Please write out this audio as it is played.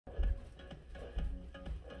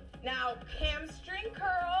Now, hamstring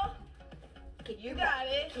curl. You got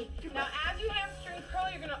it. Now, as you hamstring curl,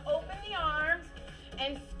 you're gonna open the arms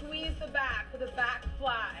and squeeze the back with a back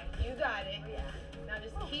fly. You got it. Now,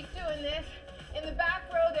 just keep doing this. In the back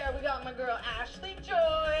row there, we got my girl, Ashley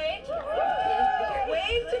Joy.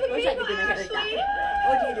 Wave to the people, Ashley.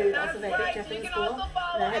 What do you do? That's Also, my right. picture So you from can school. also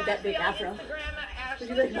follow And I had that Ashley big on afro. Instagram at Would Ashley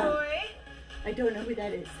you like mine? Joy. I don't know who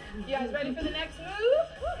that is. You guys ready for the next move?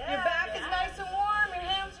 Your back is nice and warm, your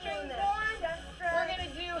hamstrings warm. We're gonna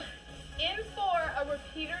do in 4 a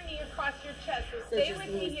repeater knee across your chest. So stay just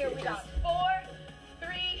with me knees here. to We got adjust. 4,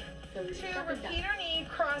 3, So we 2, tuck it down. repeater knee,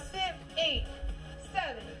 cross it. 8,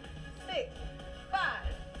 7, 6, 5,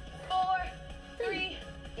 4, 3,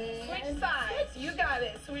 switch And sides. You got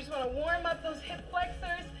it. So we just want to warm up those hip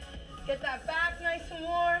flexors. Get that back nice and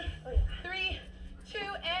warm. 3, 2,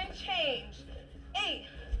 and change. 8,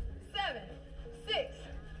 7, 6,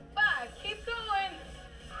 5. Keep going.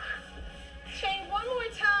 Change one more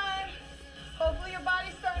time. Hopefully your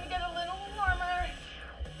body's starting to get a little warmer.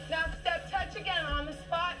 Now step touch again on the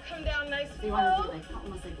spot. Come down nice and You want to low. do like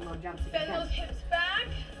almost like a little jump. Bend those hips back.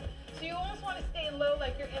 So you almost want to stay low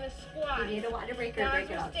like you're in a squat. You need a water breaker. Now Break as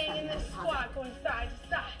it you're off. staying in this Pause squat, it. going side to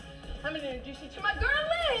side, I'm going to introduce you to my girl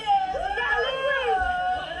Liz.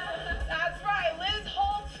 That's right. Liz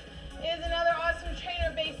Holt is another awesome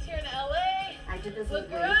trainer based here in LA. I did this Look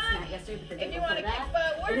with her weights, up. not yesterday, but the If day you want before to kick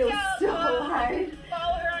that. butt And it was workout, so hard.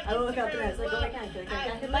 follow her on I woke up and I Instagram was like, as oh my well god, I feel like I at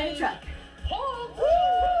got hit by a Liz truck. Holt.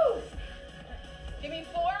 Woo! Give me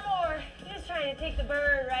 4 more. We're just trying to take the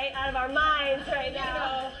bird right out of our minds right You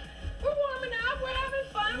now. know, we're warming up. We're having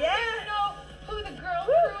fun. Yeah. We don't know who the girl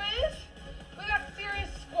crew is. We got serious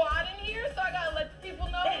squad in here, so I gotta let the people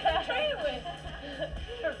know who I'm training with.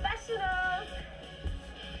 Professionals.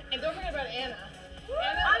 And don't forget about Anna.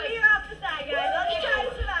 I'm here off the side, guys. I'll just try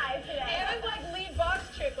to survive today. Anna's like lead box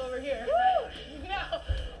chick over here. Now,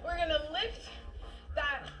 we're gonna lift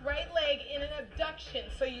that right leg in an abduction.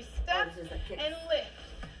 So you step this is a kick. and lift.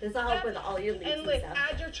 This will help with all your leads And and lift. stuff.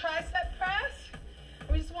 Add your tricep press.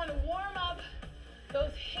 We just want to warm up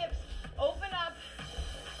those hips. Open up.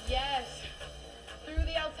 Yes. Through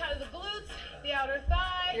the outside of the glutes, the outer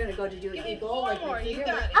thigh. You're gonna go to do an Give me eagle, 4 like more. with You your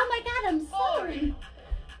got finger. it. Oh my god, I'm 4, sorry.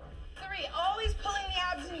 3. Always pulling the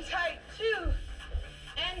abs in tight. 2.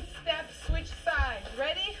 And step, switch sides.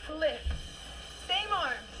 Ready? Lift. Same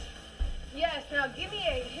arms. Yes, now give me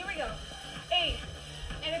 8. Here we go. 8.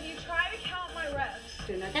 And if you try to count my reps,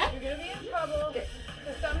 Doing okay? you're going to be in trouble. Good.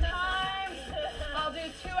 Because sometimes I'll do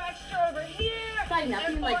 2 extra over here. Probably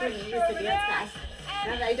nothing and like 4 when you used extra to over dance there, class.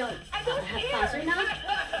 and Now that I don't have class right now,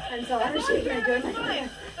 and so I'm as just long as gonna you're do it having like fun.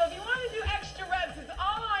 So if you want to do extra reps, it's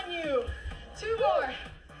all on you. 2 more.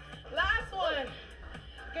 Last one.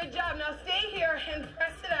 Good job. Now stay here and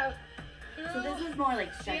press it out through So this is more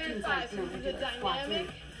like the stretching, inner so thigh. I So can this do is a like squats. dynamic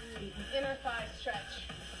inner thigh stretch.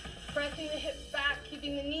 Pressing the hips back,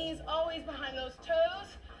 keeping the knees always behind those toes.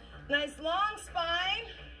 Nice long spine.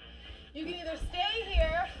 You can either stay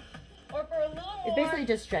here or for a little more. It's basically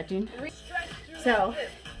just stretching. Stretch through So, that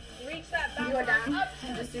hip. Reach that back You go arm down up to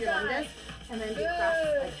and the just do your sky. lunges, and then do Good. cross,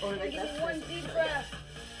 like, or like Give this. me 1 deep breath.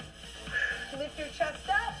 Lift your chest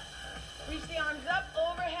up. Reach the arms up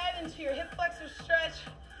overhead into your hip flexor stretch.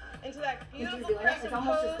 Into that And she's beautiful doing it. crescent It's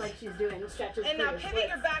almost pose. just like she's doing stretches. And for now your pivot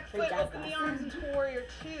your splits back for foot, jazz open the class. arms into warrior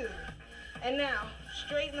 2. And now,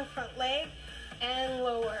 straighten the front leg and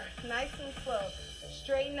lower. Nice and slow.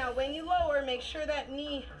 Straighten. Now when you lower, make sure that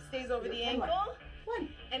knee stays over the One more. ankle. 1,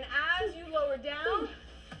 And as you lower down,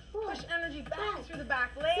 4, push energy back 5, through the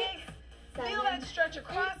back leg. 6, Feel 7, that stretch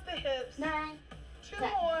across the hips. 9, 2 10.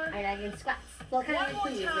 more. Alright, I can squats. Well, kind One of more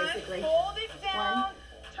like please, time. basically. Hold it down.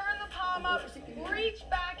 Turn the palm up. Four. Reach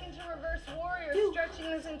back into reverse warrior, 2. stretching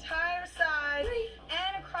this entire side 3,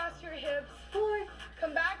 and across your hips. 4,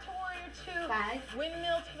 Come back to warrior 2. 5,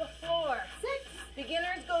 Windmill to the floor. 6,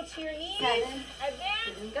 Beginners go to your knees. 7.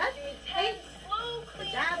 Advance. Doing good. Do 10 8. slow,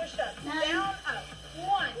 clean job. push-ups. 9. Down, up.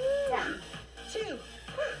 1, 10, 2,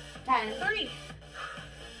 10, 3,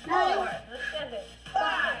 9, 4, Let's get it.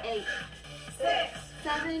 5, 8, 6,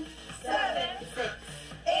 7, 7, 6,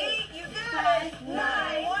 8. You got it.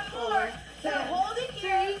 9. One more. So Seven, hold it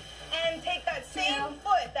here 3, and take that same 2,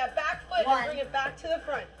 foot, that back foot, 1. and bring it back to the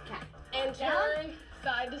front. okay. And turn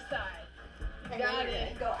side to side. And Got then you're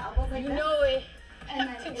it. gonna go elbows like You this. know it. And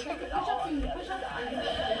then it's like a push-up and you push up.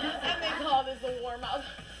 And they call this a warm up.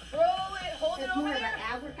 Roll it, hold it It's over more of an there.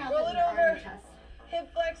 ab workout Roll than it an arm over. and chest.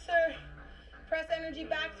 Hip flexor. Press energy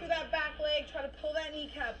back through that back leg. Try to pull that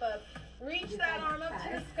kneecap up. Reach that arm up to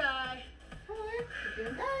the sky. 4, you're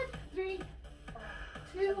doing good. 3,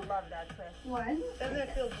 2, Love that twist. 1. Doesn't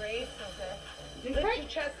it feel great? Okay. Lift your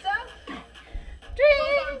chest up. 3.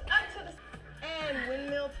 Both arms up to the and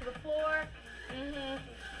windmill to the floor.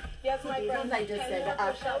 Yes, my These friend. ones I just 10 said more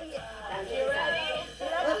up. push-ups. Down to You the side.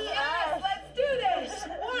 ready? Yes, let's do this.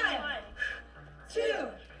 1, 2,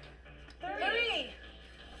 3,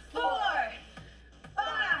 4,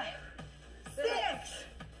 5, 6,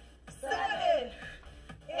 7,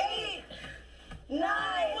 8,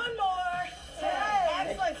 9. One more. 10.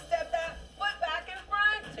 Excellent. Step that foot back in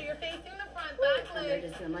front so you're facing the front. Back I'm leg.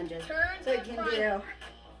 just doing lunges. Turn So to you the can front. do.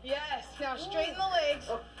 Yes. Now straighten the legs.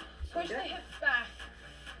 Oh, Push the good. hips back.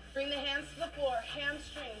 Bring the hands to the floor.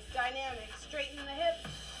 Hamstrings. Dynamic. Straighten the hips.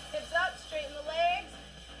 Hips up. Straighten the legs.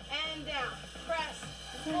 And down. Press.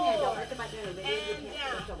 Yeah, don't Forward. worry about doing a video. You And can't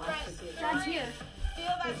down. have to watch Press. the video. John's here. Feel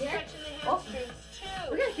that Here? stretch in the Oh. hamstrings.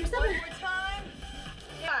 2. Okay, here's One something. more time.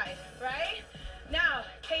 5. Right? Now,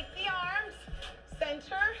 take the arms.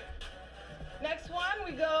 Center. Next one,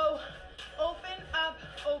 we go open, up,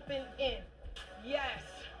 open, in. Yes.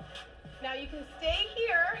 Now you can stay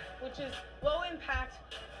here, which is low impact,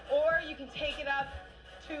 or you can take it up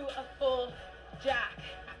to a full jack.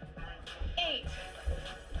 8,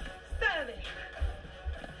 7,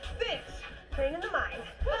 6, Staying in the mind.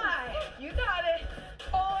 5, you got it.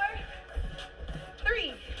 4,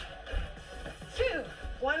 3, 2,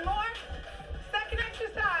 one more. Second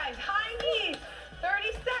exercise, high knees,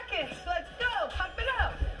 30 seconds. Let's go, pump it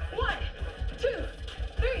up. 1, 2,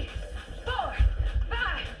 3, 4,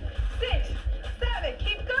 5, 6, 7.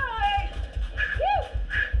 Keep going. Woo.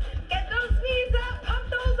 Get those knees up, pump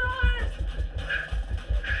those arms.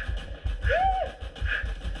 Woo.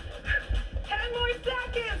 10 more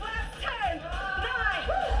seconds, last 10, 9,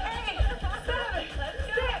 8, 7,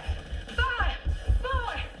 6, 5,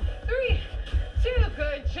 4, 3, 2.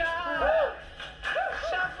 Good job.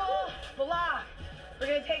 Shuffle, block. We're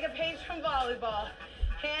gonna take a page from volleyball.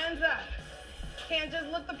 Hands up. Can't just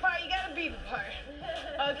look the part, you gotta be the part.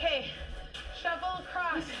 Okay, shuffle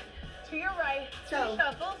across to your right. So, 2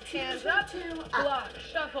 shuffles, 2, hands 2, up, 2, up. block,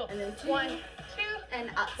 shuffle. And then 2, 1, 2, and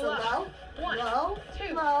up. So block. low, 1, low,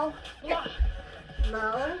 2, low, block.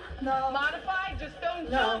 low, low, Modify, just don't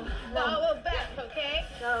No, jump. no. Follow Beth, okay?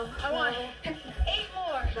 low, I want low, 8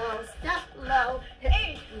 more. low, step, low,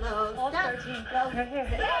 8, low, All step, 13. low, Here, here,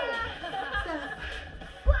 here. step.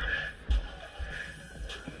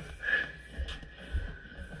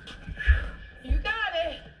 You got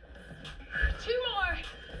it. 2 more.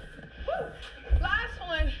 Woo. Last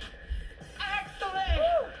one. Excellent.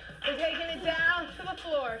 We're taking it down to the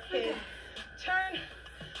floor, kids. Turn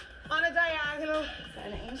on a diagonal.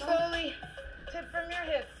 An angle. Slowly tip from your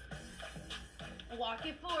hips. Walk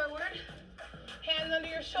it forward. Hands under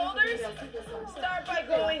your shoulders. Start by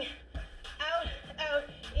going out, out,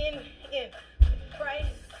 in, right,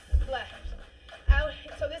 left, out.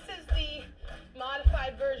 So this is the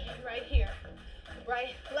modified version right here.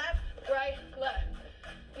 Right, left, right, left.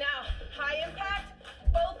 Now, high impact,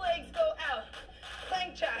 both legs go out.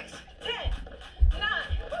 Plank jacks. 10, 9,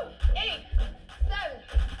 8, 7,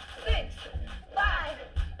 6, 5,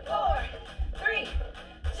 4, 3,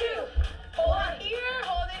 2. Hold on here,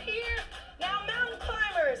 hold it here. Now mountain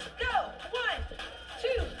climbers. Go. 1, 2,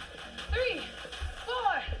 3, 4,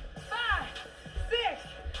 5, 6,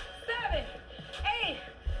 7, 8,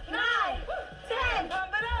 9, 10.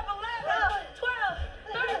 Pump it up. 11,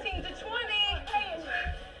 12, 13 to 20,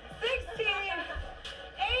 16,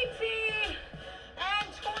 18, and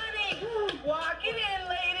 20. Walk it in,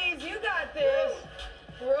 ladies. You got this.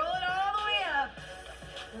 Roll it all the way up.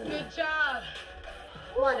 Good job.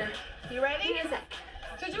 Water. You ready? Give me a sec.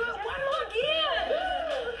 To do it one more again.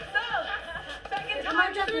 So, second Come on,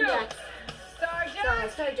 time jumping through. jacks. Star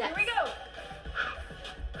jacks. Star jacks. Here we go.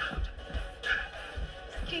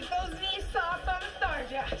 Keep those knees soft on the star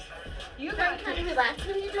jacks. You Try got to kind of this. relax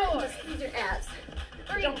when you do it. 4, Just squeeze your abs.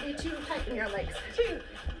 3, Don't be too tight in your legs. 2,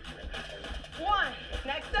 1.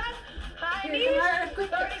 Next up,